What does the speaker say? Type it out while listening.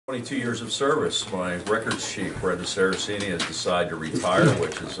22 years of service. My records chief, Brenda Ceresini, has decided to retire,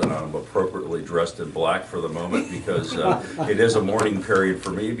 which is appropriately dressed in black for the moment because it is a mourning period for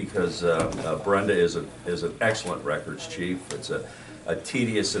me because Brenda is an excellent records chief. It's a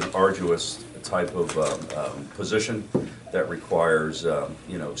tedious and arduous type of position that requires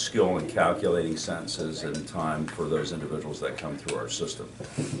skill in calculating sentences and time for those individuals that come through our system.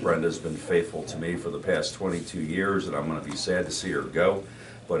 Brenda's been faithful to me for the past 22 years, and I'm going to be sad to see her go.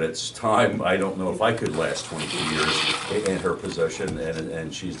 But it's time. I don't know if I could last 22 years in her position,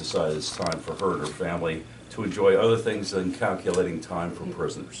 and she's decided it's time for her and her family to enjoy other things than calculating time for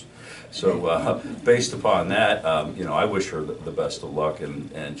prisoners. So based upon that, I wish her the best of luck,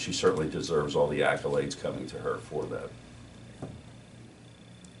 and she certainly deserves all the accolades coming to her for that.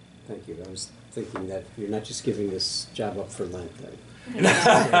 Thank you. I was thinking that you're not just giving this job up for Lent. Even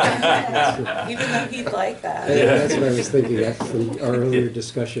though he'd like that. Yeah, that's what I was thinking from our earlier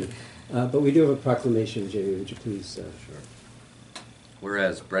discussion. But we do have a proclamation, Jamie. Would you please? Sure.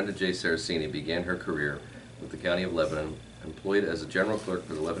 Whereas Brenda J. Ceresini began her career with the County of Lebanon, employed as a general clerk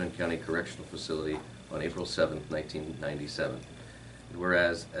for the Lebanon County Correctional Facility on April 7, 1997. And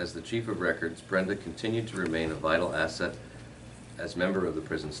whereas, as the Chief of Records, Brenda continued to remain a vital asset as member of the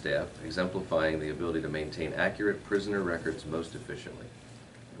prison staff, exemplifying the ability to maintain accurate prisoner records most efficiently.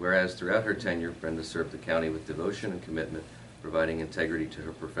 Whereas throughout her tenure, Brenda served the county with devotion and commitment, providing integrity to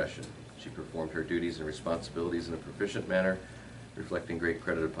her profession. She performed her duties and responsibilities in a proficient manner, reflecting great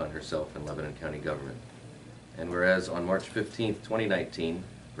credit upon herself and Lebanon County government. And whereas on March 15, 2019,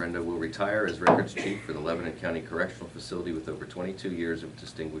 Brenda will retire as Records Chief for the Lebanon County Correctional Facility with over 22 years of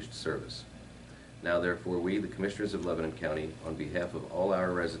distinguished service. Now therefore we, the Commissioners of Lebanon County, on behalf of all of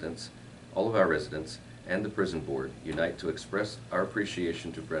our residents, and the Prison Board, unite to express our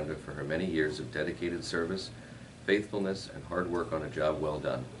appreciation to Brenda for her many years of dedicated service, faithfulness, and hard work on a job well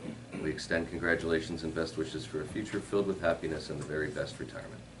done. We extend congratulations and best wishes for a future filled with happiness and the very best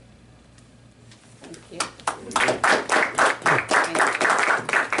retirement. Thank you.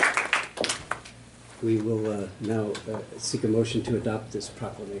 We will now seek a motion to adopt this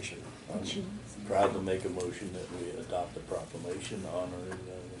proclamation. I'm proud to make a motion that we adopt the proclamation honoring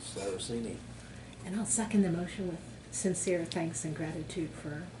Ms. Ceresini. And I'll second the motion with sincere thanks and gratitude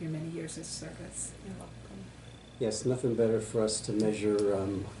for your many years of service. You're welcome. Yes, nothing better for us to measure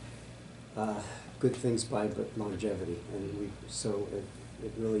good things by but longevity, and so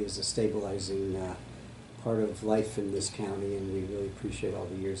it really is a stabilizing part of life in this county, and we really appreciate all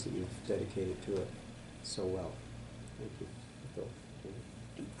the years that you've dedicated to it so well. Thank you, Bill.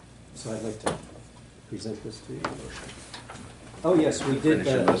 So I'd like to present this to you. Oh yes, we did.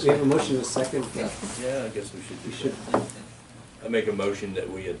 We have a motion and a second. Yeah, I guess we should. We should. I make a motion that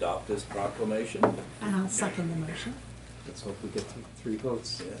we adopt this proclamation. And I'll second the motion. Let's hope we get three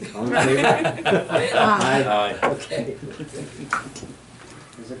votes. Yeah. All in favor? Aye. Okay. It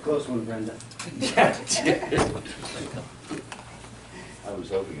was a close one, Brenda. I was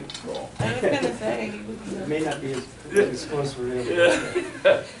hoping it's wrong. I was going to say. It may not be as close for real.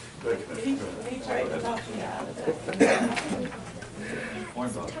 He tried to talk me out of it.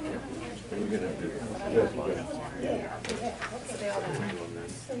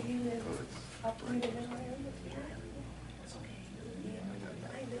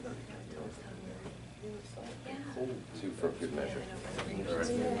 Two for good measure.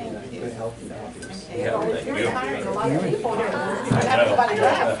 Good health and happiness. You're retiring a lot of people here. Everybody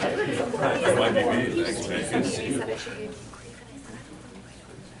left. It might be me. Thanks, man.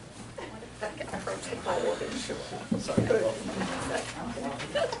 Sorry.